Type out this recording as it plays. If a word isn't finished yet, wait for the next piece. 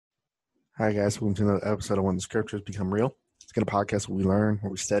Hi, guys. Welcome to another episode of When the Scriptures Become Real. It's a podcast where we learn,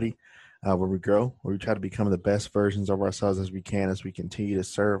 where we study, where we grow, where we try to become the best versions of ourselves as we can as we continue to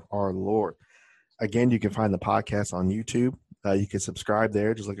serve our Lord. Again, you can find the podcast on YouTube. You can subscribe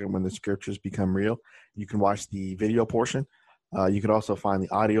there. Just look at When the Scriptures Become Real. You can watch the video portion. You can also find the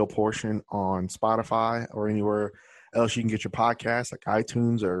audio portion on Spotify or anywhere else you can get your podcasts, like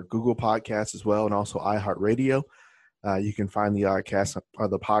iTunes or Google Podcasts as well, and also iHeartRadio. You can find the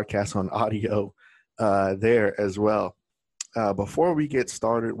podcast on audio there as well. Before we get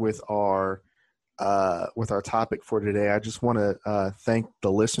started with our topic for today, I just want to thank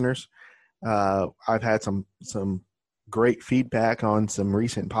the listeners. I've had some great feedback on some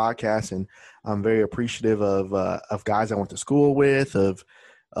recent podcasts, and I'm very appreciative of guys I went to school with, of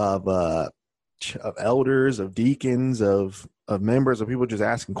elders, of deacons, of members, of people just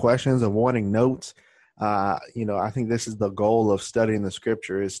asking questions, of wanting notes. I think this is the goal of studying the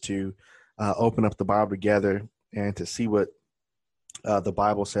scripture, is to open up the Bible together and to see what the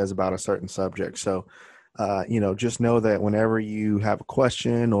Bible says about a certain subject. So, just know that whenever you have a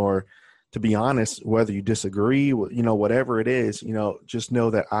question, or to be honest, whether you disagree, whatever it is, just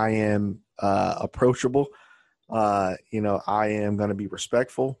know that I am approachable. I am going to be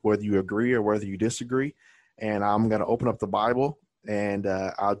respectful, whether you agree or whether you disagree. And I'm going to open up the Bible, and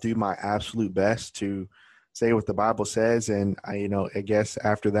I'll do my absolute best to say what the Bible says. And I guess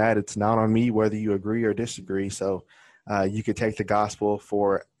after that, it's not on me whether you agree or disagree. So you could take the gospel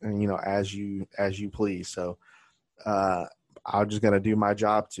for, as you please. So I'm just going to do my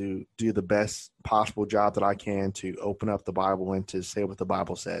job to do the best possible job that I can to open up the Bible and to say what the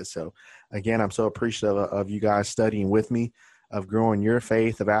Bible says. So again, I'm so appreciative of you guys studying with me, of growing your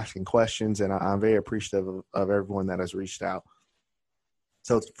faith, of asking questions. And I'm very appreciative of everyone that has reached out.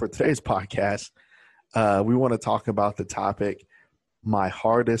 So for today's podcast, we want to talk about the topic, my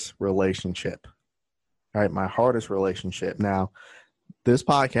hardest relationship. All right, my hardest relationship. Now, this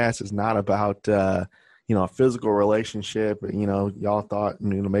podcast is not about, a physical relationship. Y'all thought,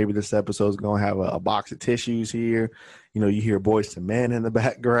 maybe this episode is going to have a box of tissues here. You hear Boyz II Men in the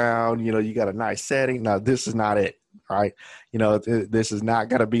background. You got a nice setting. Now, this is not it, right? This is not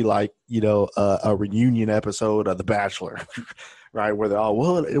going to be like, a reunion episode of The Bachelor. Right, where they're all,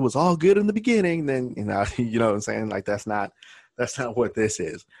 well, it was all good in the beginning, then you know what I'm saying? Like that's not what this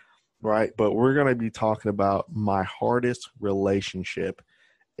is, right? But we're gonna be talking about my hardest relationship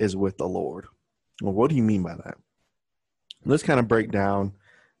is with the Lord. Well, what do you mean by that? Let's kind of break down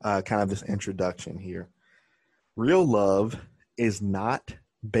kind of this introduction here. Real love is not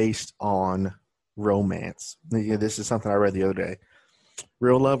based on romance. This is something I read the other day.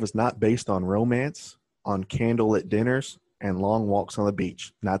 Real love is not based on romance, on candlelit dinners, and long walks on the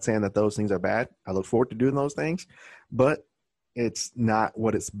beach. Not saying that those things are bad. I look forward to doing those things, but it's not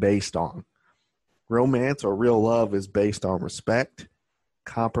what it's based on. Romance or real love is based on respect,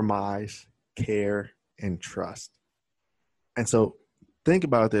 compromise, care, and trust. And so think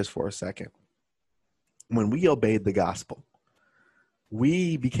about this for a second. When we obeyed the gospel,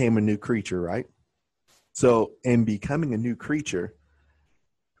 we became a new creature, right? So in becoming a new creature,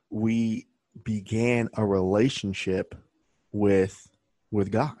 we began a relationship with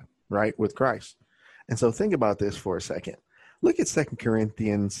God, right? With Christ. And so think about this for a second. Look at 2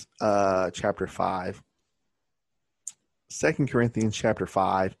 Corinthians chapter 5. 2 Corinthians chapter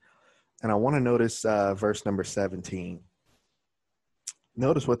 5. And I want to notice verse number 17.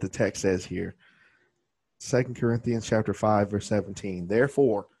 Notice what the text says here. 2 Corinthians chapter 5, verse 17.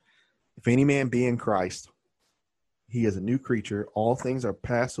 Therefore, if any man be in Christ, he is a new creature. All things are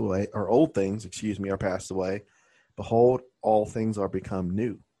passed away, or old things, are passed away. Behold, all things are become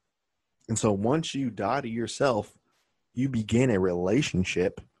new. And so once you die to yourself, you begin a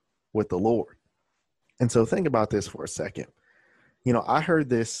relationship with the Lord. And so think about this for a second. I heard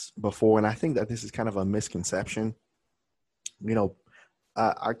this before, and I think that this is kind of a misconception.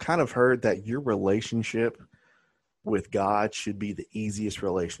 I kind of heard that your relationship with God should be the easiest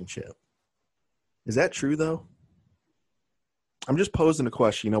relationship. Is that true, though? I'm just posing a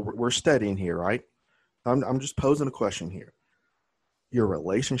question. We're studying here, right? I'm just posing a question here. Your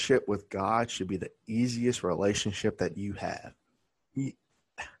relationship with God should be the easiest relationship that you have.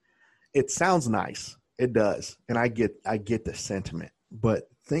 It sounds nice. It does. And I get the sentiment. But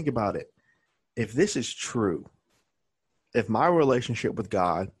think about it. If this is true, if my relationship with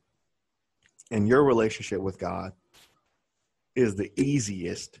God and your relationship with God is the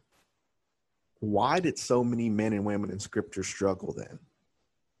easiest, why did so many men and women in Scripture struggle then?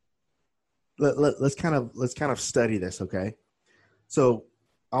 Let's kind of study this, okay? So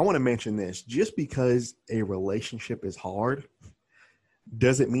I want to mention this. Just because a relationship is hard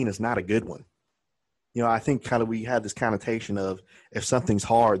doesn't mean it's not a good one. You know, I think kind of we have this connotation of if something's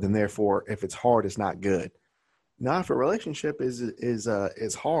hard, then therefore if it's hard, it's not good. Now, if a relationship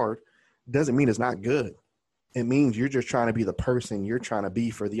is hard, doesn't mean it's not good. It means you're just trying to be the person you're trying to be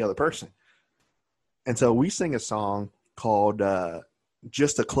for the other person. And so we sing a song called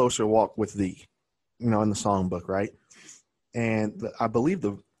Just a Closer Walk with Thee, you know, in the songbook, right? And I believe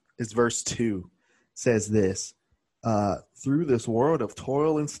it's verse 2 says this, through this world of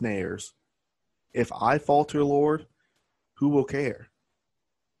toil and snares, if I falter, Lord, who will care?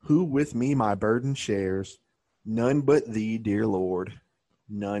 Who with me my burden shares? None but thee, dear Lord,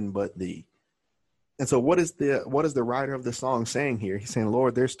 none but thee. And so what is the writer of the song saying here? He's saying,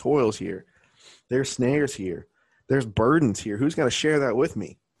 Lord, there's toils here. There's snares here. There's burdens here. Who's going to share that with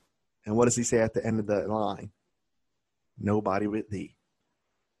me? And what does he say at the end of the line? Nobody but thee.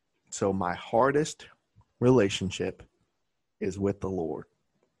 So my hardest relationship is with the Lord.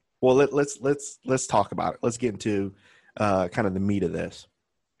 Well, let's talk about it. Let's get into kind of the meat of this.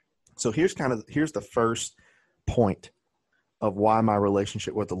 So here's the first point of why my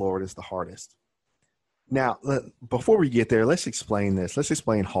relationship with the Lord is the hardest. Now, before we get there, let's explain this. Let's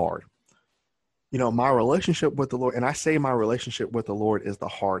explain hard. You know, my relationship with the Lord, and I say my relationship with the Lord is the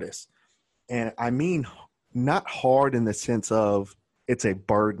hardest. And I mean not hard in the sense of it's a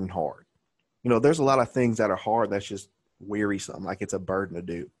burden hard. You know, there's a lot of things that are hard that's just wearisome, like it's a burden to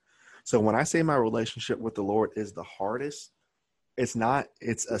do. So when I say my relationship with the Lord is the hardest, it's not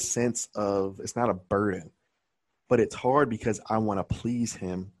a burden, but it's hard because I want to please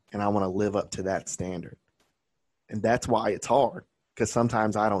him and I want to live up to that standard. And that's why it's hard, because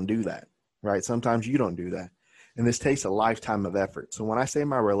sometimes I don't do that, right? Sometimes you don't do that. And this takes a lifetime of effort. So when I say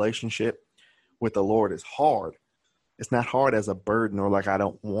my relationship with the Lord is hard, it's not hard as a burden or like I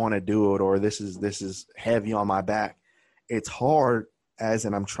don't want to do it or this is heavy on my back. It's hard as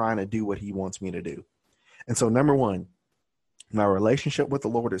in I'm trying to do what he wants me to do. And so number one, my relationship with the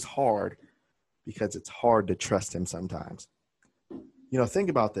Lord is hard because it's hard to trust him sometimes. You know, think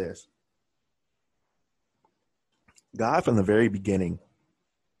about this. God, from the very beginning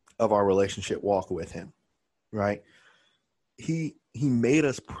of our relationship walk with him, right? He made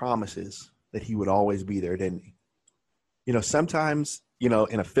us promises that he would always be there, didn't he? You know, sometimes, you know,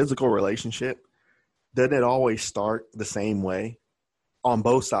 in a physical relationship, doesn't it always start the same way on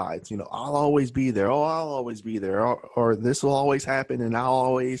both sides? You know, I'll always be there. Oh, I'll always be there. Or this will always happen and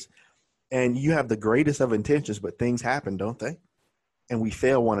and you have the greatest of intentions, but things happen, don't they? And we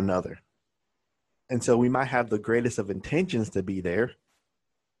fail one another. And so we might have the greatest of intentions to be there,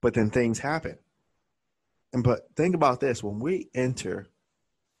 but then things happen. But think about this. When we enter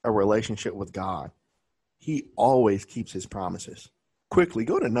a relationship with God, he always keeps his promises. Quickly,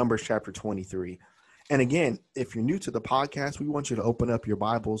 go to Numbers chapter 23. And again, if you're new to the podcast, we want you to open up your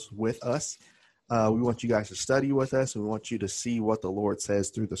Bibles with us. We want you guys to study with us, and we want you to see what the Lord says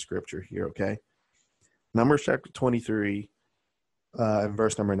through the scripture here, okay? Numbers chapter 23, and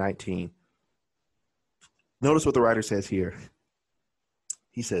verse number 19. Notice what the writer says here.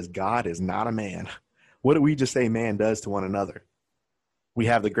 He says, God is not a man. What did we just say man does to one another? We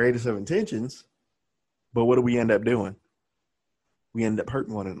have the greatest of intentions, but what do we end up doing? We end up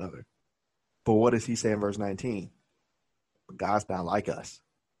hurting one another. But what does he say in verse 19? God's not like us.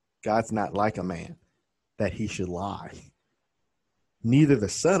 God's not like a man that he should lie. Neither the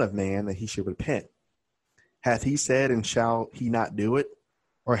son of man that he should repent. Hath he said, and shall he not do it?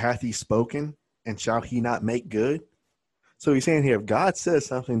 Or hath he spoken, and shall he not make good? So he's saying here, if God says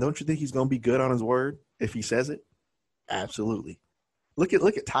something, don't you think he's going to be good on his word if he says it? Absolutely. Look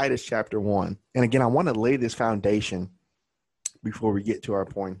at Titus chapter 1. And again, I want to lay this foundation before we get to our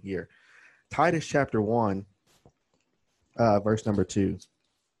point here. Titus chapter 1, verse number 2.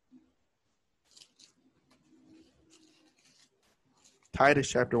 Titus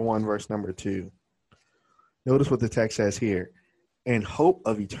chapter 1, verse number 2. Notice what the text says here. In hope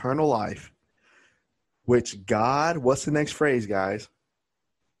of eternal life, which God, what's the next phrase, guys?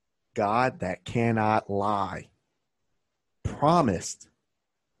 God that cannot lie, promised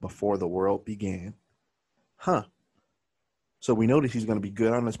before the world began. So we notice he's going to be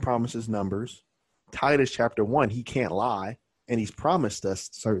good on his promises numbers. Titus chapter 1, he can't lie, and he's promised us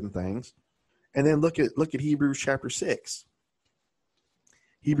certain things. And then look at Hebrews chapter 6.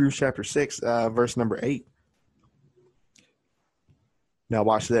 Hebrews chapter 6, verse number 8. Now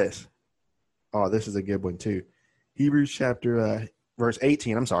watch this. Oh, this is a good one too. Hebrews chapter, verse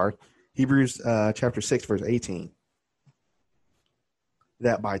 18, I'm sorry. Hebrews chapter 6, verse 18.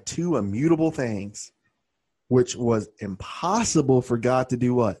 That by two immutable things, which was impossible for God to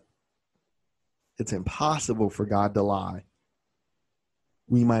do what? It's impossible for God to lie.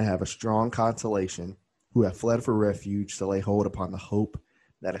 we might have a strong consolation, who have fled for refuge to lay hold upon the hope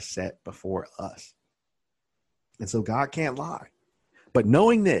that is set before us. And so God can't lie. But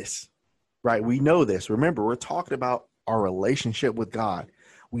knowing this, right, we know this. Remember, we're talking about our relationship with God.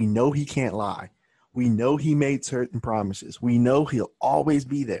 We know he can't lie. We know he made certain promises. We know he'll always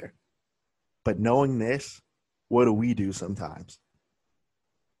be there. But knowing this, what do we do sometimes?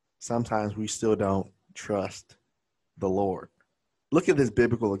 Sometimes we still don't trust the Lord. Look at this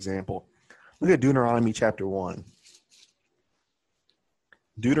biblical example. Look at Deuteronomy chapter 1.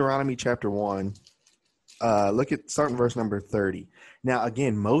 Deuteronomy chapter 1. Look at starting verse number 30. Now,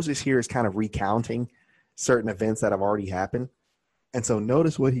 again, Moses here is kind of recounting certain events that have already happened. And so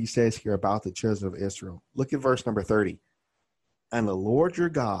notice what he says here about the children of Israel. Look at verse number 30. And the Lord your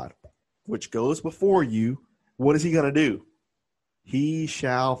God, which goes before you, what is he going to do? He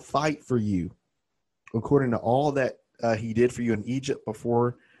shall fight for you according to all that he did for you in Egypt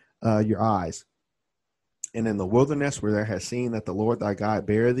before your eyes. And in the wilderness where thou hast seen that the Lord thy God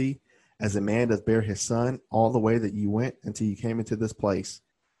bare thee, as a man doth bear his son, all the way that you went until you came into this place.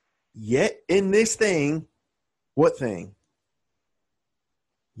 Yet in this thing, what thing?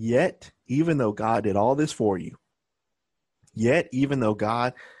 Yet, even though God did all this for you, yet, even though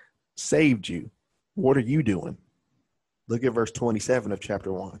God saved you, what are you doing? Look at verse 27 of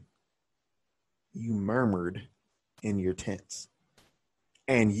chapter 1. You murmured in your tents,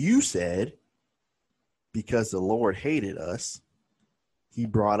 and you said, because the Lord hated us, he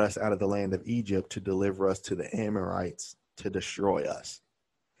brought us out of the land of Egypt to deliver us to the Amorites to destroy us.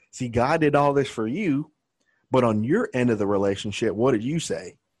 See, God did all this for you, but on your end of the relationship, what did you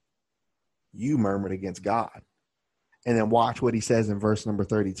say? You murmured against God. And then watch what he says in verse number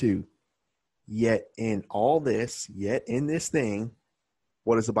 32. Yet in all this, yet in this thing,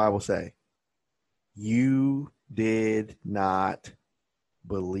 what does the Bible say? You did not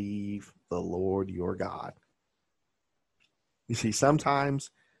believe the Lord your God. You see, sometimes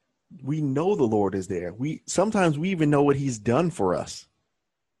we know the Lord is there. Sometimes we even know what he's done for us.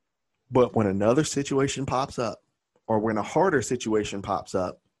 But when another situation pops up, or when a harder situation pops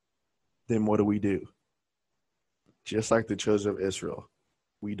up, then what do? Just like the children of Israel,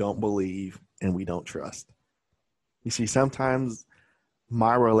 we don't believe and we don't trust. You see, sometimes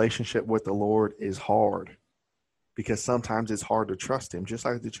my relationship with the Lord is hard because sometimes it's hard to trust him, just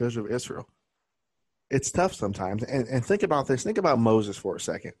like the children of Israel. It's tough sometimes. And think about this. Think about Moses for a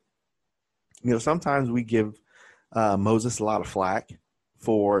second. You know, sometimes we give Moses a lot of flack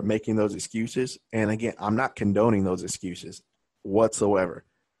for making those excuses. And again, I'm not condoning those excuses whatsoever.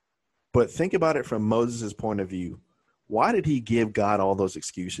 But think about it from Moses' point of view. Why did he give God all those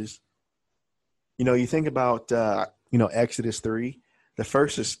excuses? You know, you think about, Exodus 3. The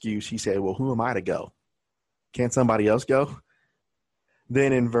first excuse, he said, well, who am I to go? Can't somebody else go?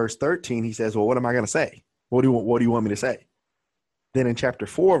 Then in verse 13, he says, well, what am I going to say? What do you want me to say? Then in chapter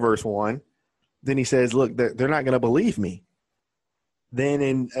 4, verse 1, then he says, look, they're not going to believe me. Then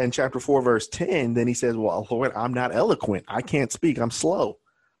in chapter 4, verse 10, then he says, well, Lord, I'm not eloquent. I can't speak. I'm slow.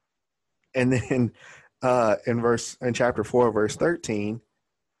 And then in chapter 4, verse 13,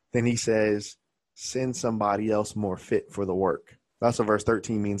 then he says, send somebody else more fit for the work. That's what verse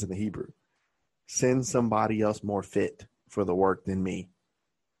 13 means in the Hebrew. Send somebody else more fit for the work than me.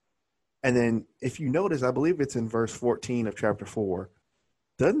 And then if you notice, I believe it's in verse 14 of chapter 4.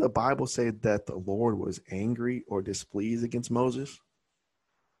 Doesn't the Bible say that the Lord was angry or displeased against Moses?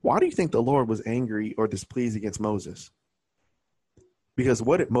 Why do you think the Lord was angry or displeased against Moses? Because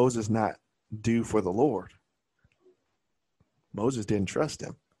what did Moses not do for the Lord? Moses didn't trust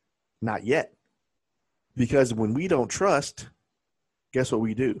him. Not yet. Because when we don't trust, guess what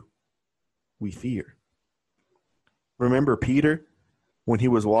we do? We fear. Remember Peter when he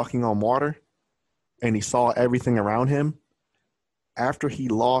was walking on water and he saw everything around him? After he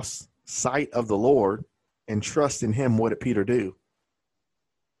lost sight of the Lord and trust in him, what did Peter do?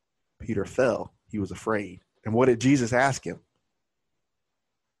 Peter fell. He was afraid. And what did Jesus ask him?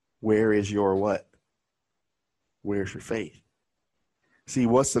 Where is your what? Where's your faith? See,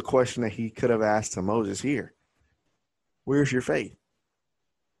 what's the question that he could have asked to Moses here? Where's your faith?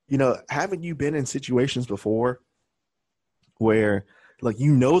 You know, haven't you been in situations before where, like,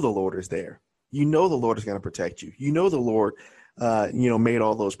 you know the Lord is there. You know the Lord is going to protect you. You know the Lord, made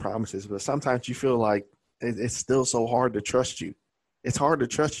all those promises. But sometimes you feel like it's still so hard to trust you. It's hard to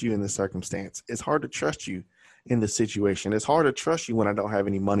trust you in this circumstance. It's hard to trust you in this situation. It's hard to trust you when I don't have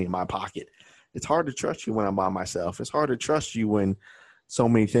any money in my pocket. It's hard to trust you when I'm by myself. It's hard to trust you when so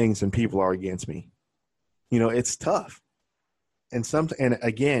many things and people are against me. You know, it's tough. And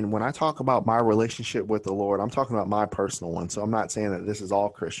again, when I talk about my relationship with the Lord, I'm talking about my personal one. So I'm not saying that this is all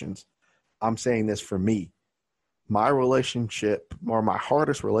Christians. I'm saying this for me. My relationship, or my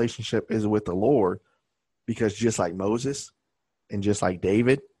hardest relationship, is with the Lord, because just like Moses and just like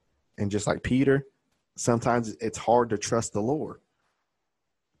David and just like Peter, sometimes it's hard to trust the Lord.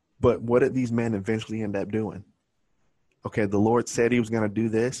 But what did these men eventually end up doing? Okay, the Lord said he was going to do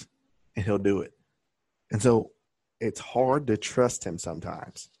this, and he'll do it. And so it's hard to trust him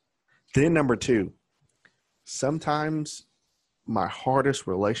sometimes. Then number two, sometimes my hardest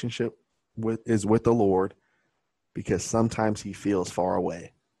relationship is with the Lord because sometimes he feels far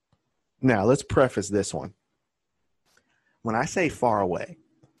away. Now, let's preface this one. When I say far away,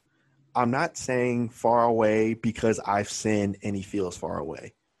 I'm not saying far away because I've sinned and he feels far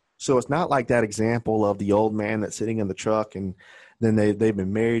away. So it's not like that example of the old man that's sitting in the truck and then they've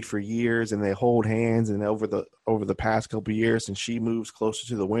been married for years and they hold hands, and over the past couple of years, and she moves closer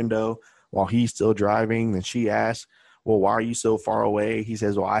to the window while he's still driving, and she asks, well, why are you so far away? He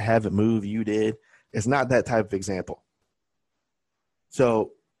says, well, I haven't moved, you did. It's not that type of example.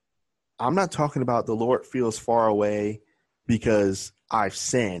 So I'm not talking about the Lord feels far away because I've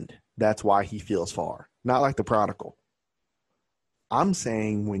sinned. That's why he feels far. Not like the prodigal. I'm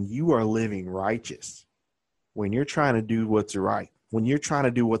saying when you are living righteous, when you're trying to do what's right, when you're trying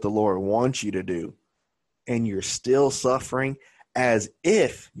to do what the Lord wants you to do, and you're still suffering as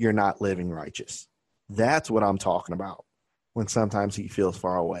if you're not living righteous. That's what I'm talking about when sometimes he feels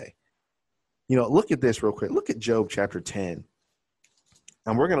far away. You know, look at this real quick. Look at Job chapter 10.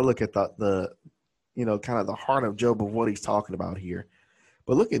 And we're going to look at the kind of the heart of Job, of what he's talking about here.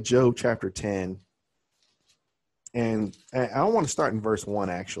 But look at Job chapter 10. And I want to start in verse 1,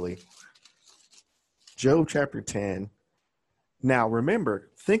 actually. Job chapter 10. Now, remember,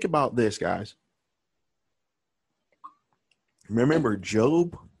 think about this, guys. Remember,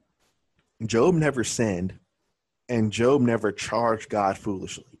 Job never sinned, and Job never charged God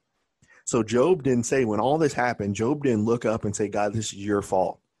foolishly. So Job didn't say, when all this happened, Job didn't look up and say, God, this is your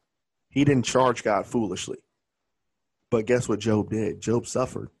fault. He didn't charge God foolishly. But guess what Job did? Job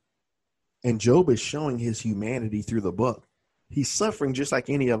suffered. And Job is showing his humanity through the book. He's suffering just like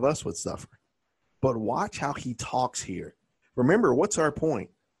any of us would suffer. But watch how he talks here. Remember, what's our point?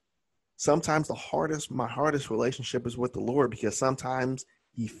 Sometimes my hardest relationship is with the Lord because sometimes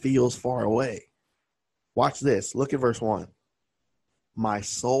he feels far away. Watch this. Look at verse 1. My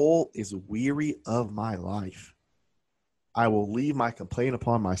soul is weary of my life. I will leave my complaint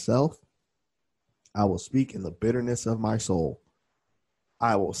upon myself. I will speak in the bitterness of my soul.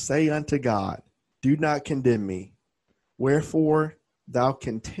 I will say unto God, do not condemn me. Wherefore thou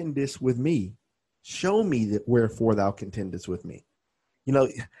contendest with me. Show me that wherefore thou contendest with me. You know,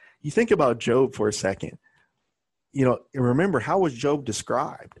 you think about Job for a second. You know, remember, how was Job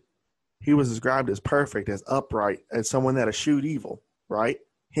described? He was described as perfect, as upright, as someone that eschewed evil, right?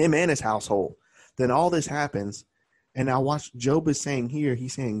 Him and his household. Then all this happens. And now watch, Job is saying here,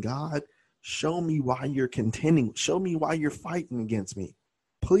 he's saying, God, show me why you're contending. Show me why you're fighting against me.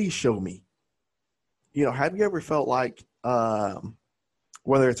 Please show me. You know, have you ever felt like,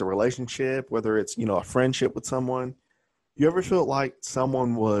 whether it's a relationship, whether it's, a friendship with someone, you ever felt like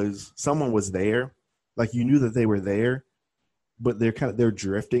someone was there, like you knew that they were there, but they're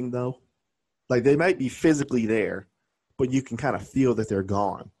drifting though? Like they might be physically there, but you can kind of feel that they're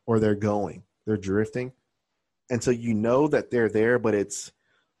gone or they're drifting. And so you know that they're there, but it's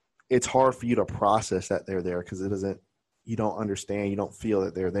hard for you to process that they're there because you don't understand, you don't feel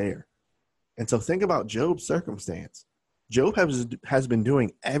that they're there. And so think about Job's circumstance. Job has been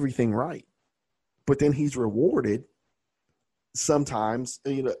doing everything right, but then he's rewarded sometimes.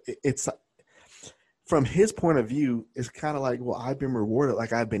 It's from his point of view, it's kind of like, well, I've been rewarded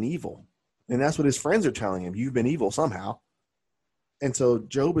like I've been evil. And that's what his friends are telling him. You've been evil somehow. And so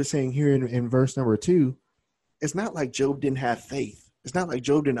Job is saying here in verse number 2, it's not like Job didn't have faith. It's not like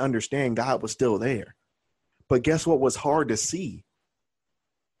Job didn't understand God was still there. But guess what was hard to see?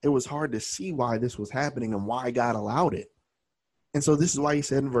 It was hard to see why this was happening and why God allowed it. And so this is why he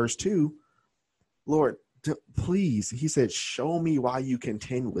said in verse 2, Lord, please, he said, show me why you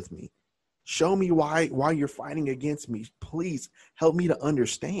contend with me. Show me why you're fighting against me. Please help me to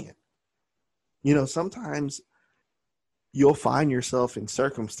understand. Sometimes you'll find yourself in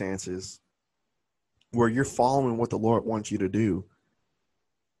circumstances where you're following what the Lord wants you to do.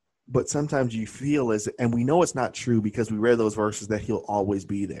 But sometimes you feel and we know it's not true because we read those verses, that he'll always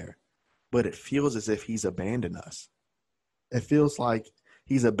be there. But it feels as if he's abandoned us. It feels like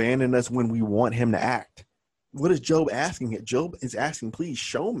he's abandoned us when we want him to act. What is Job asking? Job is asking, please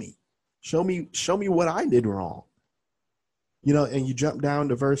show me. Show me what I did wrong. And you jump down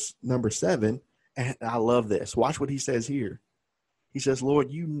to verse number 7, and I love this. Watch what he says here. He says, Lord,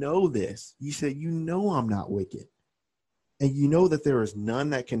 you know this. You said, you know I'm not wicked, and you know that there is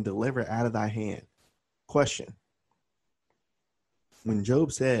none that can deliver out of thy hand. Question. When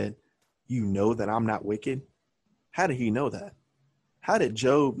Job said, you know that I'm not wicked, how did he know that? How did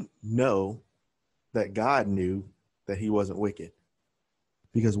Job know that God knew that he wasn't wicked?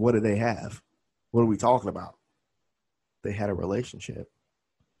 Because what did they have? What are we talking about? They had a relationship.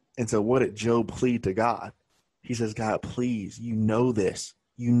 And so what did Job plead to God? He says, God, please, you know this.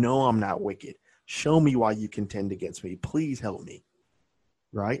 You know I'm not wicked. Show me why you contend against me. Please help me.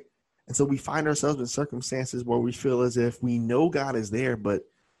 Right? And so we find ourselves in circumstances where we feel as if we know God is there, but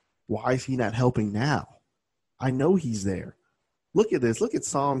why is he not helping now? I know he's there. Look at this. Look at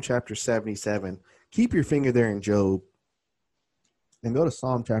Psalm chapter 77. Keep your finger there in Job and go to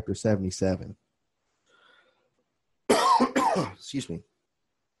Psalm chapter 77. Excuse me.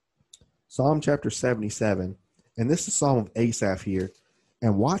 Psalm chapter 77. And this is Psalm of Asaph here.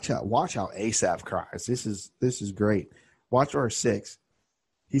 And watch how Asaph cries. This is great. Watch verse 6.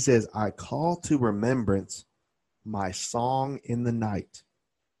 He says, I call to remembrance my song in the night.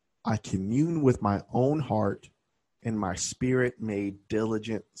 I commune with my own heart, and my spirit made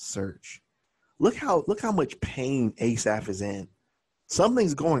diligent search. Look how much pain Asaph is in.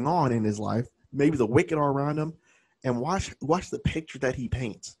 Something's going on in his life. Maybe the wicked are around him. And watch the picture that he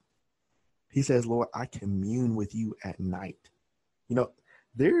paints. He says, Lord, I commune with you at night.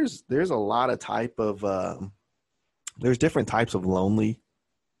 There's a lot of there's different types of lonely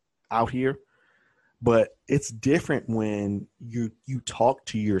out here, but it's different when you talk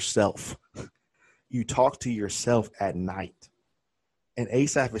to yourself. You talk to yourself at night. And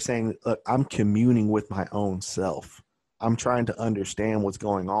Asaph is saying, look, I'm communing with my own self. I'm trying to understand what's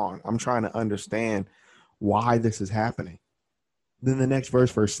going on. I'm trying to understand why this is happening. Then the next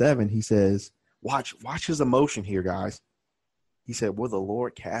verse 7, he says, watch his emotion here, guys. He said, will the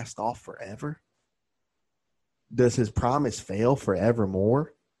Lord cast off forever? Does his promise fail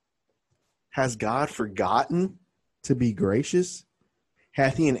forevermore? Has God forgotten to be gracious?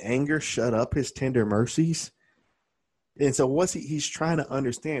 Hath he in anger shut up his tender mercies? And so he's trying to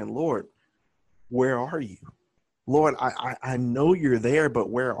understand, Lord, where are you? Lord, I know you're there, but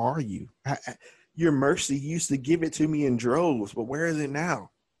where are you? Your mercy used to give it to me in droves, but where is it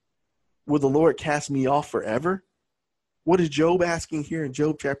now? Will the Lord cast me off forever? What is Job asking here in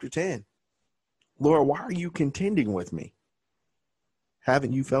Job chapter 10? Lord, why are you contending with me?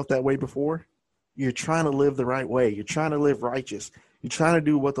 Haven't you felt that way before? You're trying to live the right way. You're trying to live righteous. You're trying to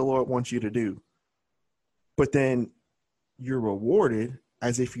do what the Lord wants you to do. But then you're rewarded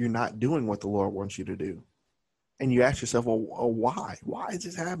as if you're not doing what the Lord wants you to do. And you ask yourself, well, why? Why is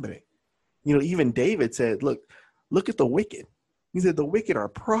this happening? Even David said, look at the wicked. He said, the wicked are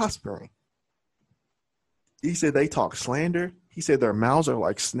prospering. He said, they talk slander. He said, their mouths are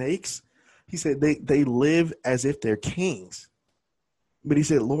like snakes. He said, they live as if they're kings. But he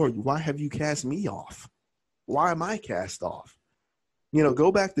said, Lord, why have you cast me off? Why am I cast off?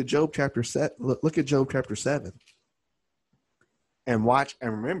 Go back to Job chapter 7. Look at Job chapter 7. And watch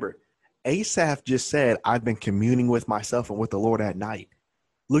and remember, Asaph just said, I've been communing with myself and with the Lord at night.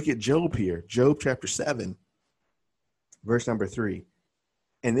 Look at Job here, Job chapter 7, verse number 3.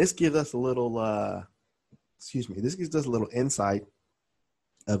 And this gives us a little, this gives us a little insight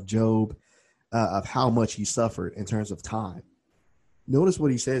of Job, of how much he suffered in terms of time. Notice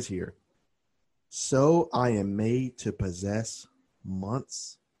what he says here. So I am made to possess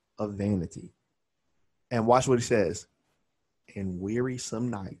months of vanity. And watch what he says. And wearisome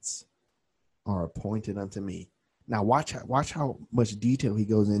nights are appointed unto me. Now watch how much detail he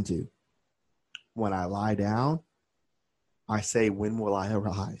goes into. When I lie down, I say, when will I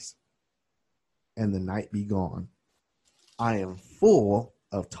arise? And the night be gone. I am full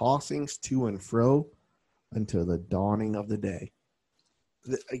of tossings to and fro until the dawning of the day.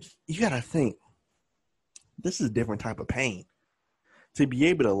 You got to think, this is a different type of pain. To be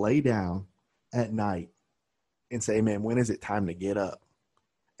able to lay down at night and say, man, when is it time to get up?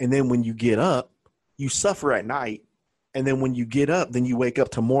 And then when you get up, you suffer at night. And then when you get up, then you wake up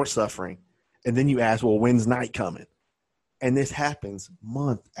to more suffering. And then you ask, well, when's night coming? And this happens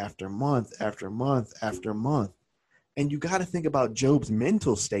month after month after month after month. And you got to think about Job's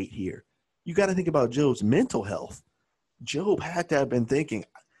mental state here. You got to think about Job's mental health. Job had to have been thinking,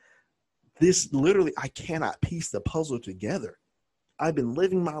 this literally, I cannot piece the puzzle together. I've been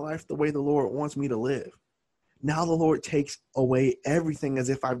living my life the way the Lord wants me to live. Now the Lord takes away everything as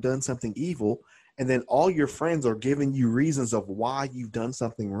if I've done something evil. And then all your friends are giving you reasons of why you've done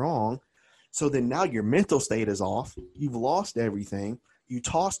something wrong. So then now your mental state is off. You've lost everything. You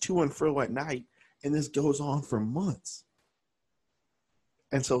toss to and fro at night, and this goes on for months.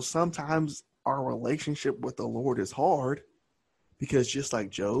 And so sometimes our relationship with the Lord is hard because just like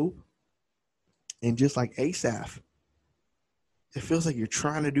Job and just like Asaph, it feels like you're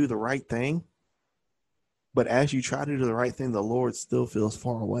trying to do the right thing. But as you try to do the right thing, the Lord still feels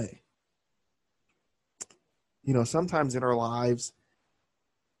far away. You know, sometimes in our lives,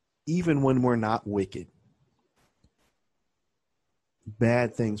 even when we're not wicked,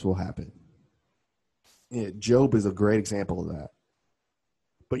 bad things will happen. Yeah, Job is a great example of that.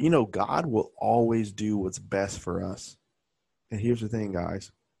 But, you know, God will always do what's best for us. And here's the thing,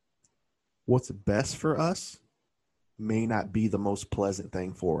 guys. What's best for us may not be the most pleasant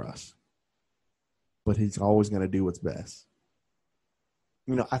thing for us. But he's always going to do what's best.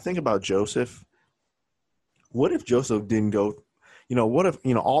 You know, I think about Joseph. What if Joseph didn't go, what if,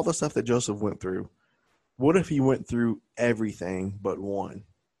 all the stuff that Joseph went through, what if he went through everything but one?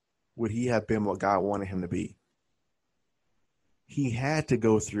 Would he have been what God wanted him to be? He had to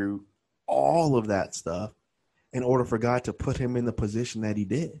go through all of that stuff in order for God to put him in the position that he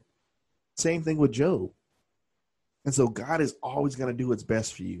did. Same thing with Job. And so God is always going to do what's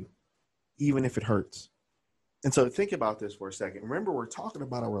best for you, even if it hurts. And so think about this for a second. Remember, we're talking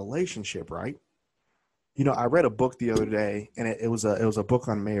about a relationship, right? You know, I read a book the other day, and it was a book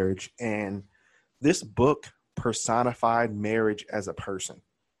on marriage. And this book personified marriage as a person.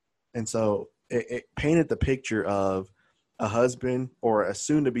 And so it painted the picture of a husband or a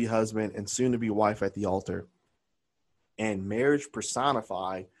soon-to-be husband and soon-to-be wife at the altar. And marriage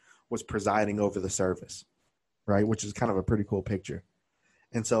personified was presiding over the service, right? Which is kind of a pretty cool picture.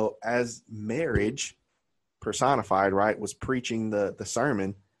 And so as marriage personified, right, was preaching the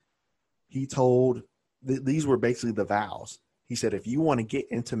sermon, he told, these were basically the vows. He said, if you want to get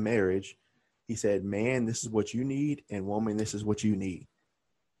into marriage, he said, man, this is what you need, and woman, this is what you need.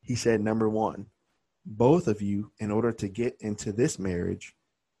 He said, number one, both of you, in order to get into this marriage,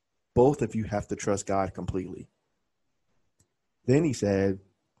 both of you have to trust God completely. Then he said,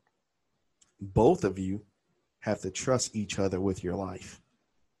 both of you have to trust each other with your life.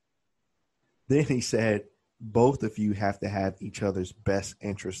 Then he said, both of you have to have each other's best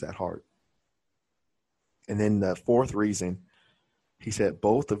interests at heart. And then the fourth reason, he said,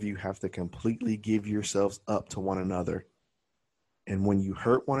 both of you have to completely give yourselves up to one another. And when you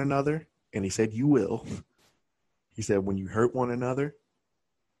hurt one another, and he said, you will, he said, when you hurt one another,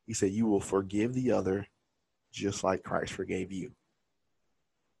 he said, you will forgive the other just like Christ forgave you.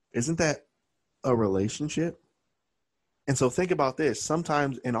 Isn't that a relationship? And so think about this.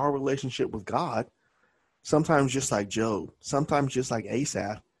 Sometimes in our relationship with God, sometimes just like Job, sometimes just like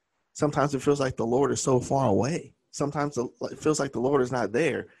Asaph, sometimes it feels like the Lord is so far away. Sometimes it feels like the Lord is not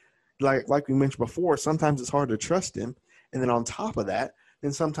there. Like we mentioned before, sometimes it's hard to trust him. And then on top of that,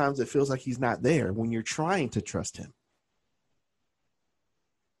 then sometimes it feels like he's not there when you're trying to trust him.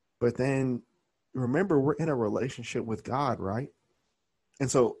 But then remember, we're in a relationship with God, right? And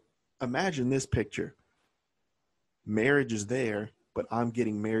so imagine this picture. Marriage is there, but I'm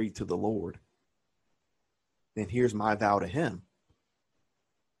getting married to the Lord. And here's my vow to him.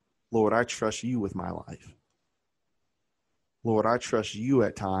 Lord, I trust you with my life. Lord, I trust you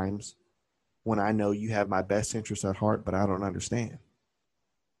at times when I know you have my best interests at heart, but I don't understand.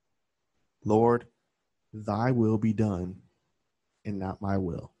 Lord, thy will be done and not my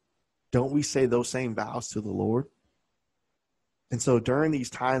will. Don't we say those same vows to the Lord? And so during these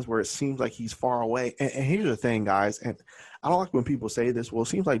times where it seems like he's far away, and here's the thing, guys, and I don't like when people say this, well, it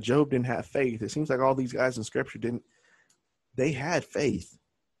seems like Job didn't have faith. It seems like all these guys in scripture they had faith,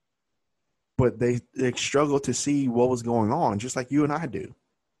 but they struggled to see what was going on, just like you and I do.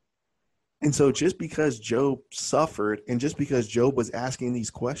 And so just because Job suffered and just because Job was asking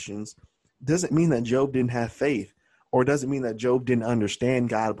these questions doesn't mean that Job didn't have faith, or doesn't mean that Job didn't understand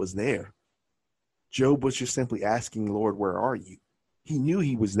God was there. Job was just simply asking, Lord, where are you? He knew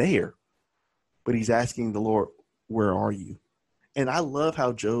he was there, but he's asking the Lord, where are you? And I love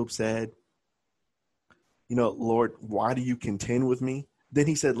how Job said, Lord, why do you contend with me? Then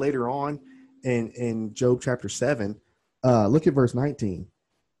he said later on in Job chapter 7, look at verse 19.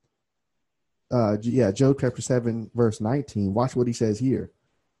 Job chapter 7, verse 19. Watch what he says here.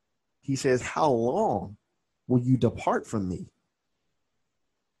 He says, how long will you depart from me?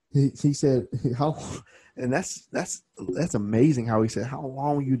 He said, how, and that's amazing how he said, how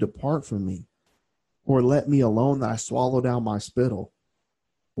long will you depart from me? Or let me alone that I swallow down my spittle.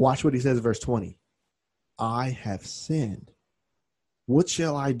 Watch what he says in verse 20. I have sinned. What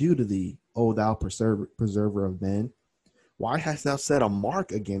shall I do to thee, O thou preserver of men? Why hast thou set a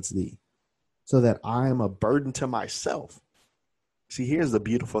mark against thee? so that I am a burden to myself. See, here's the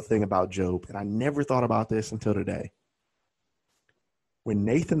beautiful thing about Job, and I never thought about this until today. When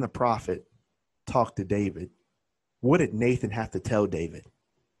Nathan the prophet talked to David, what did Nathan have to tell David?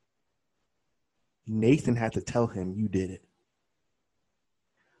 Nathan had to tell him, you did it.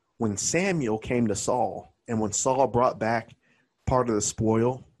 When Samuel came to Saul, and when Saul brought back part of the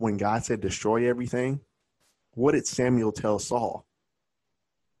spoil, when God said destroy everything, what did Samuel tell Saul?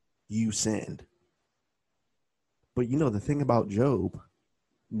 You sinned. But you know, the thing about Job,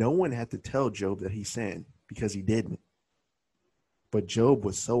 no one had to tell Job that he sinned because he didn't. But Job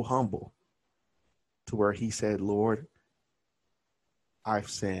was so humble to where he said, Lord, I've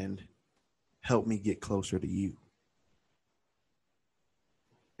sinned. Help me get closer to you.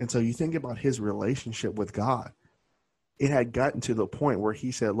 And so you think about his relationship with God. It had gotten to the point where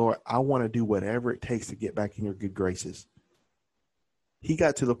he said, Lord, I want to do whatever it takes to get back in your good graces. He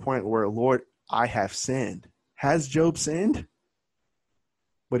got to the point where, Lord, I have sinned. Has Job sinned?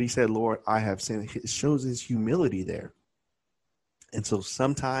 But he said, Lord, I have sinned. It shows his humility there. And so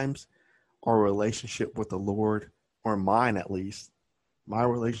sometimes our relationship with the Lord, or mine at least, my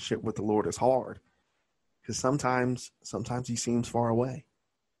relationship with the Lord is hard because sometimes he seems far away.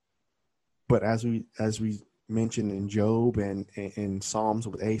 But as we mentioned in Job and in Psalms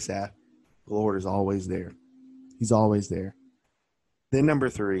with Asaph, the Lord is always there. He's always there. Then number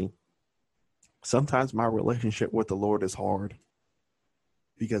 3, sometimes my relationship with the Lord is hard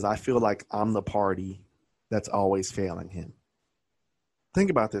because I feel like I'm the party that's always failing him. Think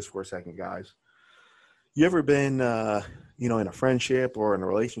about this for a second, guys. You ever been, in a friendship or in a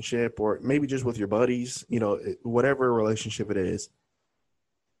relationship or maybe just with your buddies, whatever relationship it is,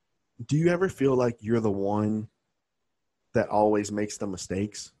 do you ever feel like you're the one that always makes the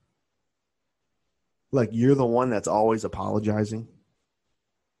mistakes? Like you're the one that's always apologizing?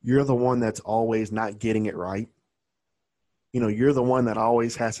 You're the one that's always not getting it right? You're the one that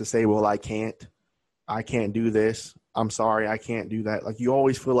always has to say, well, I can't do this. I'm sorry, I can't do that. Like you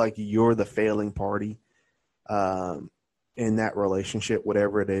always feel like you're the failing party in that relationship,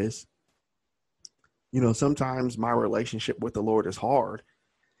 whatever it is. Sometimes my relationship with the Lord is hard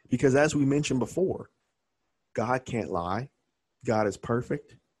because as we mentioned before, God can't lie. God is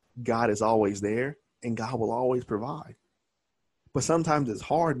perfect. God is always there and God will always provide. But sometimes it's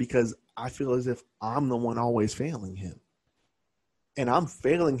hard because I feel as if I'm the one always failing him. And I'm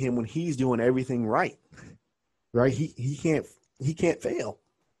failing him when he's doing everything right. Right? He can't fail.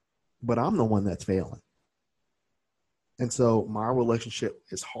 But I'm the one that's failing. And so my relationship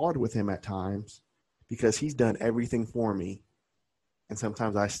is hard with him at times because he's done everything for me. And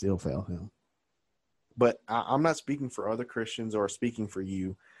sometimes I still fail him. But I'm not speaking for other Christians or speaking for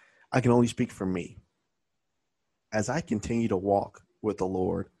you. I can only speak for me. As I continue to walk with the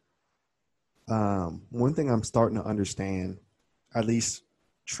Lord, one thing I'm starting to understand, at least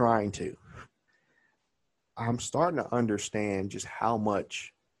trying to, I'm starting to understand just how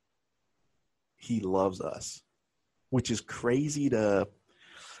much he loves us, which is crazy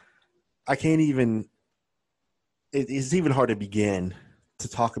it's even hard to begin to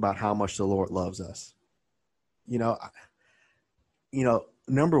talk about how much the Lord loves us.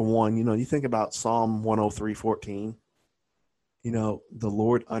 Number one, you think about Psalm 103:14, the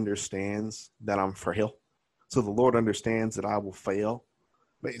Lord understands that I'm frail. So the Lord understands that I will fail.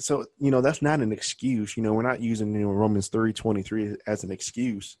 So, that's not an excuse. We're not using Romans 3:23 as an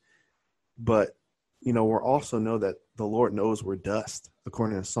excuse. But, we're also know that the Lord knows we're dust,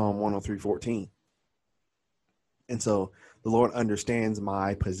 according to Psalm 103:14. And so the Lord understands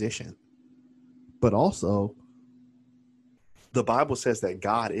my position. But also, the Bible says that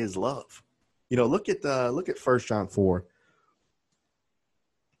God is love. Look at 1 John 4.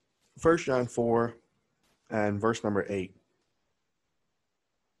 1 John 4 and verse number 8.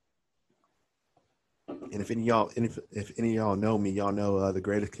 And if any of y'all know me, y'all know the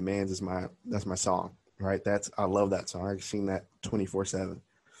greatest commands that's my song, right? I love that song. I sing that 24/7.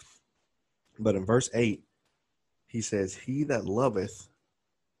 But in verse 8, he says, He that loveth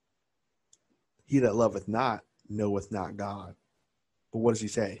not knoweth not God. But what does he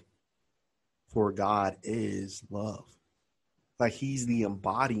say? For God is love. Like he's the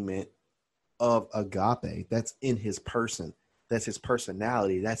embodiment of agape. That's in his person. That's his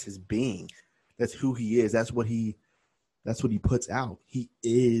personality. That's his being. That's who he is. That's what he puts out. He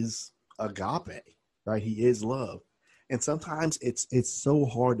is agape, right? He is love. And sometimes it's so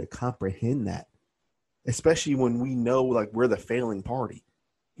hard to comprehend that, especially when we know like we're the failing party.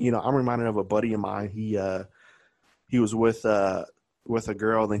 I'm reminded of a buddy of mine. He was with a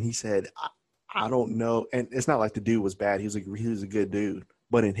girl, and he said, I don't know. And it's not like the dude was bad. He was a good dude.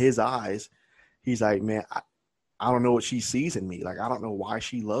 But in his eyes, He's like, man, I don't know what she sees in me. Like, I don't know why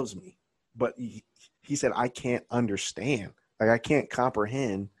she loves me. But he said, I can't understand. Like, I can't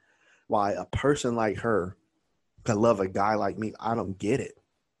comprehend why a person like her could love a guy like me. I don't get it.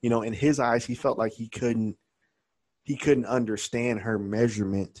 You know, in his eyes, he felt like he couldn't understand her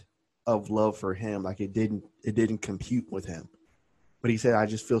measurement of love for him. Like it didn't compute with him. But he said, I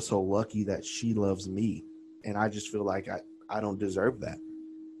just feel so lucky that she loves me. And I just feel like I don't deserve that.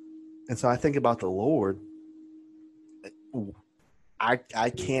 And so I think about the Lord. I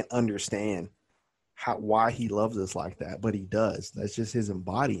can't understand why he loves us like that, but he does. That's just his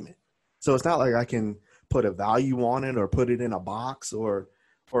embodiment. So it's not like I can put a value on it or put it in a box or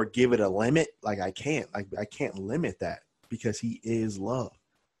give it a limit. Like I can't limit that because he is love.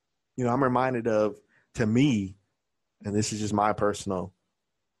 You know, I'm reminded of, to me, and this is just my personal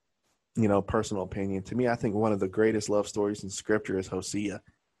opinion. To me, I think one of the greatest love stories in scripture is Hosea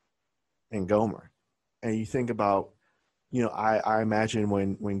and Gomer. And you think about, you know, I imagine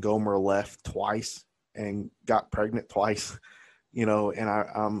when Gomer left twice and got pregnant twice, you know, and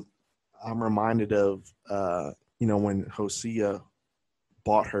I'm reminded of, you know, when Hosea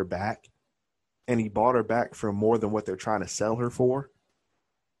bought her back, and he bought her back for more than what they're trying to sell her for.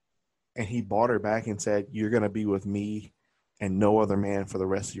 And he bought her back and said, you're going to be with me and no other man for the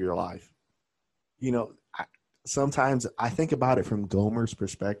rest of your life. You know, sometimes I think about it from Gomer's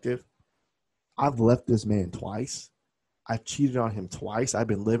perspective. I've left this man twice. I've cheated on him twice. I've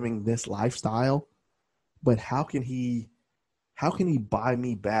been living this lifestyle, but how can he buy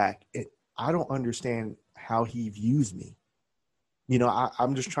me back? I don't understand how he views me. You know,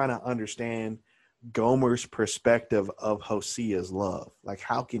 I'm just trying to understand Gomer's perspective of Hosea's love. Like,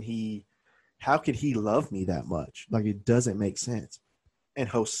 how can he love me that much? Like, it doesn't make sense. And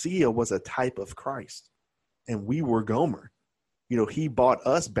Hosea was a type of Christ, and we were Gomer. You know, he bought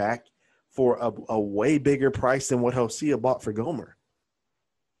us back for a way bigger price than what Hosea bought for Gomer.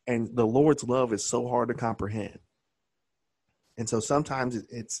 And the Lord's love is so hard to comprehend. And so sometimes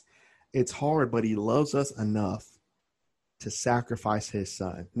it's hard, but he loves us enough to sacrifice his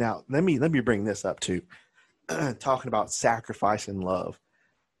son. Now, let me bring this up too. Talking about sacrifice and love.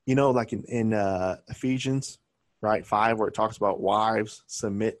 You know, like in Ephesians, right, 5, where it talks about wives,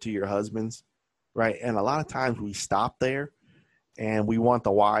 submit to your husbands, right? And a lot of times we stop there and we want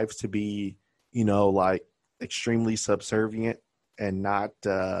the wives to be, you know, like extremely subservient and not,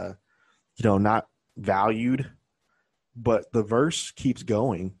 not valued. But the verse keeps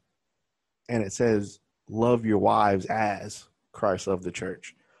going and it says, love your wives as Christ loved the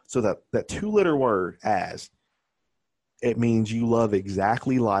church. So that 2-letter word, as, it means you love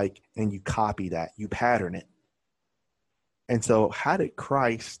exactly like, and you copy that, you pattern it. And so how did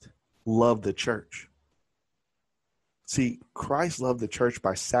Christ love the church? See, Christ loved the church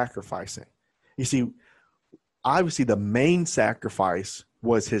by sacrificing. You see, obviously the main sacrifice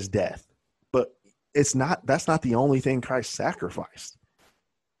was his death, but that's not the only thing Christ sacrificed.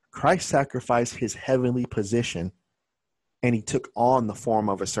 Christ sacrificed his heavenly position, and he took on the form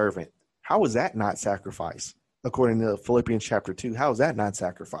of a servant. How was that not sacrifice? According to Philippians chapter 2, how is that not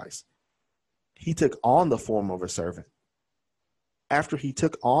sacrifice? He took on the form of a servant. After he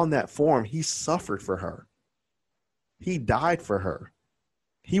took on that form, he suffered for her. He died for her.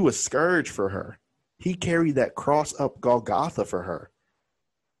 He was scourged for her. He carried that cross up Golgotha for her.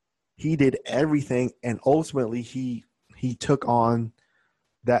 He did everything, and ultimately he took on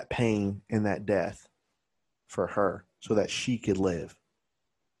that pain and that death for her so that she could live.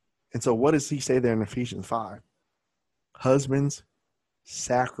 And so what does he say there in Ephesians 5? Husbands,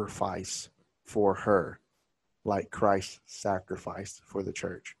 sacrifice for her like Christ sacrificed for the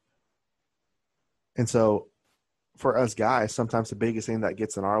church. And so for us guys, sometimes the biggest thing that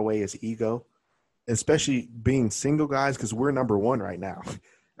gets in our way is ego, especially being single guys, because we're number one right now.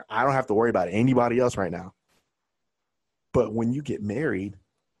 I don't have to worry about anybody else right now. But when you get married,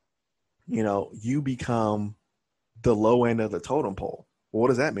 you know, you become the low end of the totem pole. Well, what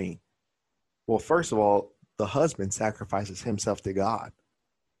does that mean? Well, first of all, the husband sacrifices himself to God.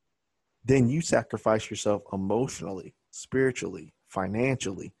 Then you sacrifice yourself emotionally, spiritually,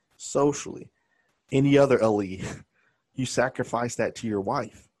 financially, socially, any other elite. You sacrifice that to your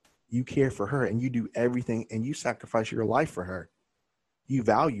wife. You care for her and you do everything and you sacrifice your life for her. You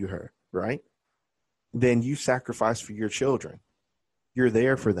value her, right? Then you sacrifice for your children. You're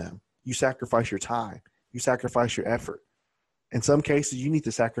there for them. You sacrifice your time. You sacrifice your effort. In some cases, you need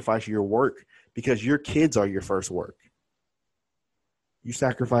to sacrifice your work because your kids are your first work. You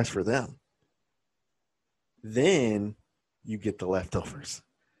sacrifice for them. Then you get the leftovers.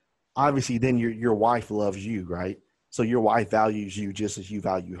 Obviously, then your wife loves you, right? So your wife values you just as you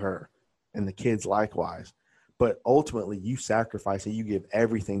value her. and the kids likewise. But ultimately, you sacrifice and you give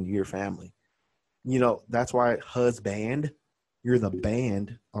everything to your family. That's why husband, you're the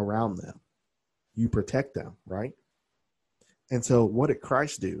band around them. You protect them, right? And so what did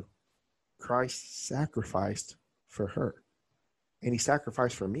Christ do? Christ sacrificed for her, and he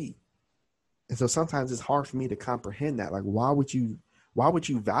sacrificed for me. And so sometimes it's hard for me to comprehend that. Like, why would you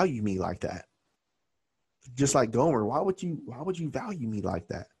value me like that? Just like Gomer, why would you value me like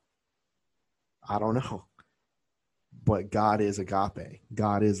that? I don't know. But God is agape.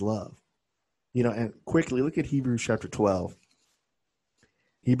 God is love. And quickly look at Hebrews chapter 12.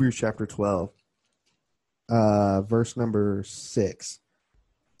 Hebrews chapter 12, verse number 6.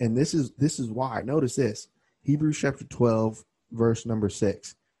 And this is why. Notice this. Hebrews chapter 12, verse number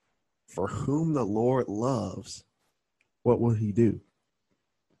 6. For whom the Lord loves, what will he do?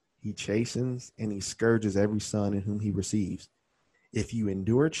 He chastens and he scourges every son in whom he receives. If you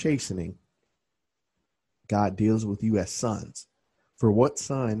endure chastening, God deals with you as sons. For what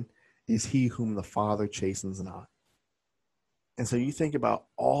son is he whom the Father chastens not? And so you think about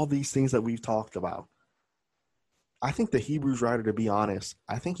all these things that we've talked about. I think the Hebrews writer, to be honest,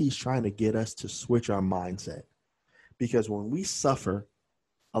 I think he's trying to get us to switch our mindset. Because when we suffer,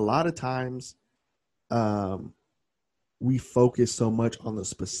 a lot of times we focus so much on the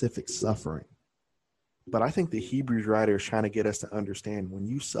specific suffering. But I think the Hebrews writer is trying to get us to understand when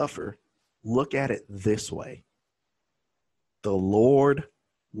you suffer, look at it this way. The Lord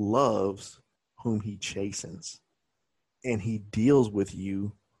loves whom he chastens, and he deals with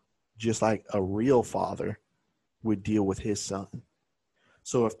you just like a real father would deal with his son.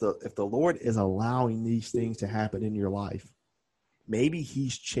 So if the Lord is allowing these things to happen in your life, maybe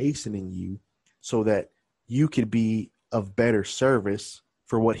he's chastening you so that you could be of better service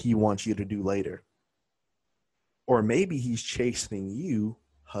for what he wants you to do later. Or maybe he's chastening you,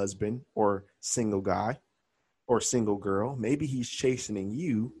 husband or single guy or single girl. Maybe he's chastening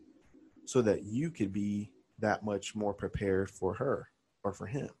you so that you could be that much more prepared for her or for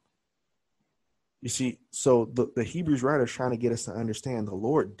him. You see, so the Hebrews writer is trying to get us to understand the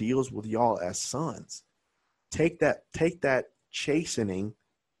Lord deals with y'all as sons. Take that chastening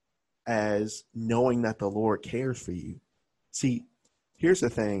as knowing that the Lord cares for you. See, here's the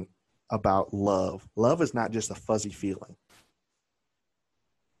thing about love. Love is not just a fuzzy feeling.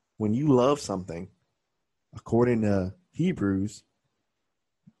 When you love something, according to Hebrews,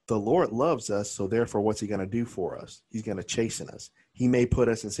 the Lord loves us, so therefore what's he going to do for us? He's going to chasten us. He may put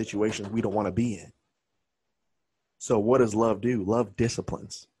us in situations we don't want to be in. So what does love do? Love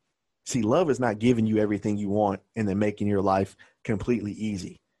disciplines. See, love is not giving you everything you want and then making your life completely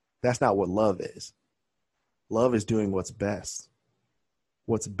easy. That's not what love is. Love is doing what's best.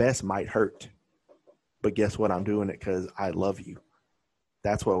 What's best might hurt, but guess what? I'm doing it because I love you.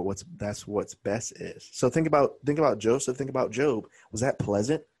 That's what's best is. So think about Joseph. Think about Job. Was that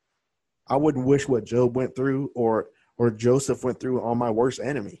pleasant? I wouldn't wish what Job went through or Joseph went through on my worst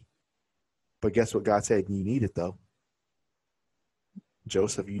enemy. But guess what God said? You need it though.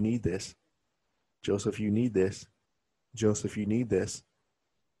 Joseph, you need this. Joseph, you need this. Joseph, you need this.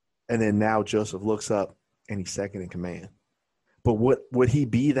 And then now Joseph looks up and he's second in command. But would he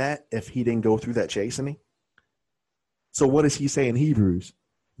be that if he didn't go through that chastening? So what does he say in Hebrews?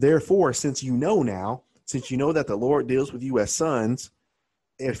 Therefore, since you know that the Lord deals with you as sons,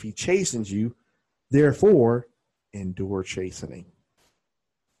 if he chastens you, therefore endure chastening.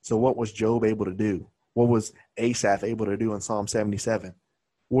 So what was Job able to do? What was Asaph able to do in Psalm 77?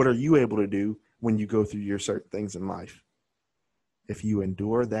 What are you able to do when you go through your certain things in life? If you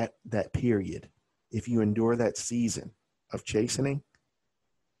endure that period, if you endure that season of chastening,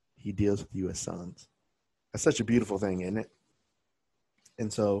 he deals with you as sons. That's such a beautiful thing, isn't it?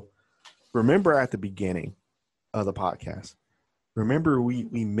 And so remember at the beginning of the podcast, remember we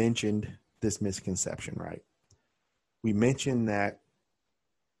mentioned this misconception, right? We mentioned that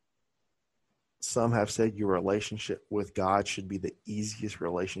some have said your relationship with God should be the easiest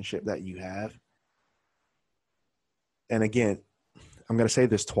relationship that you have. And again, I'm going to say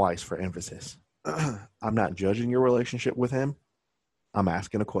this twice for emphasis. I'm not judging your relationship with him. I'm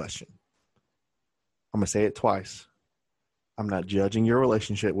asking a question. I'm going to say it twice. I'm not judging your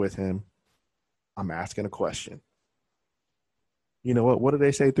relationship with him. I'm asking a question. You know what? What do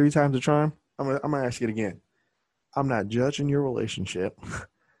they say 3 times a charm? I'm going to ask it again. I'm not judging your relationship.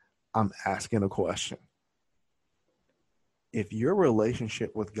 I'm asking a question. If your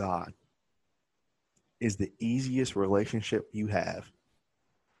relationship with God is the easiest relationship you have,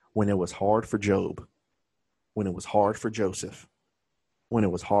 when it was hard for Job, when it was hard for Joseph, when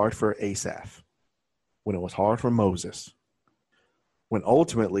it was hard for Asaph, when it was hard for Moses, when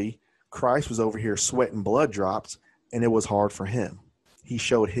ultimately Christ was over here sweating blood drops, and it was hard for him. He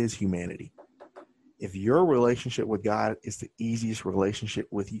showed his humanity. If your relationship with God is the easiest relationship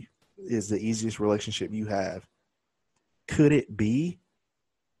with you, is the easiest relationship you have, could it be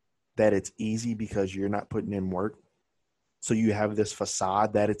that it's easy because you're not putting in work? So you have this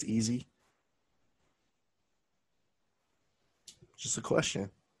facade that it's easy? Just a question.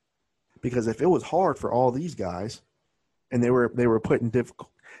 Because if it was hard for all these guys and they were put in difficult.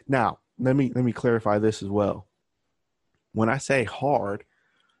 Now, let me clarify this as well. When I say hard,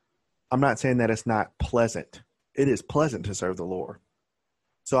 I'm not saying that it's not pleasant. It is pleasant to serve the Lord.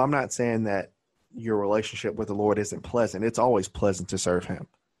 So I'm not saying that your relationship with the Lord isn't pleasant. It's always pleasant to serve him.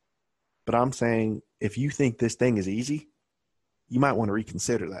 But I'm saying if you think this thing is easy, you might want to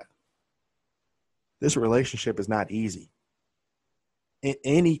reconsider that. This relationship is not easy.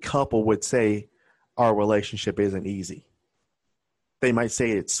 Any couple would say our relationship isn't easy. They might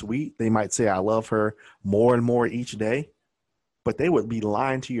say it's sweet. They might say I love her more and more each day. But they would be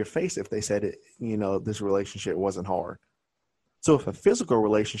lying to your face if they said it, this relationship wasn't hard. So if a physical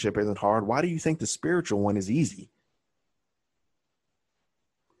relationship isn't hard, why do you think the spiritual one is easy?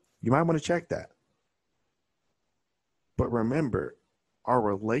 You might want to check that. But remember, our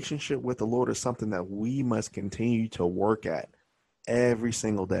relationship with the Lord is something that we must continue to work at every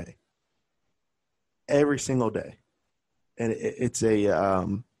single day. Every single day. And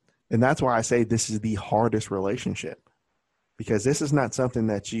and that's why I say this is the hardest relationship. Because this is not something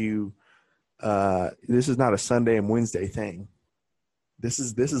that this is not a Sunday and Wednesday thing. This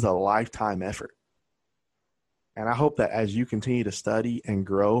is a lifetime effort. And I hope that as you continue to study and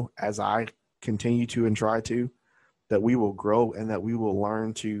grow, as I continue to and try to, that we will grow and that we will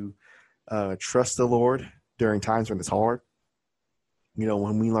learn to trust the Lord during times when it's hard.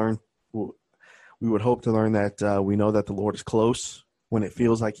 When we learn, we would hope to learn that we know that the Lord is close when it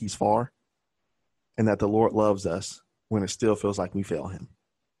feels like he's far, and that the Lord loves us when it still feels like we fail him.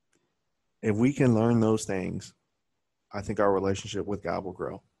 If we can learn those things, I think our relationship with God will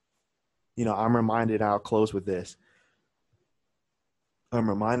grow. I'm reminded, I'll close with this. I'm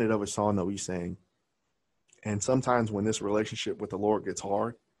reminded of a song that we sang. And sometimes when this relationship with the Lord gets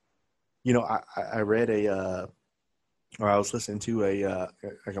hard, I read or I was listening to a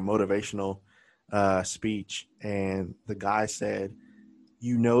motivational speech, and the guy said,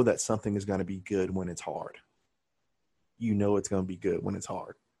 that something is going to be good when it's hard. It's going to be good when it's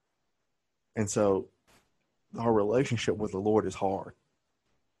hard. And so our relationship with the Lord is hard.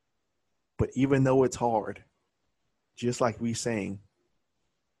 But even though it's hard, just like we sang,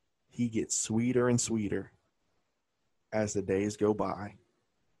 he gets sweeter and sweeter as the days go by.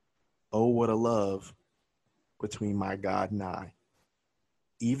 Oh, what a love between my God and I.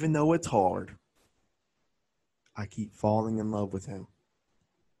 Even though it's hard, I keep falling in love with him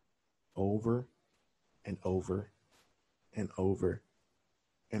over and over and over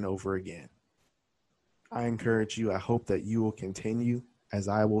and over again. I encourage you, I hope that you will continue, as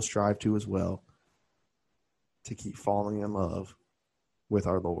I will strive to as well, to keep falling in love with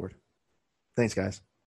our Lord. Thanks, guys.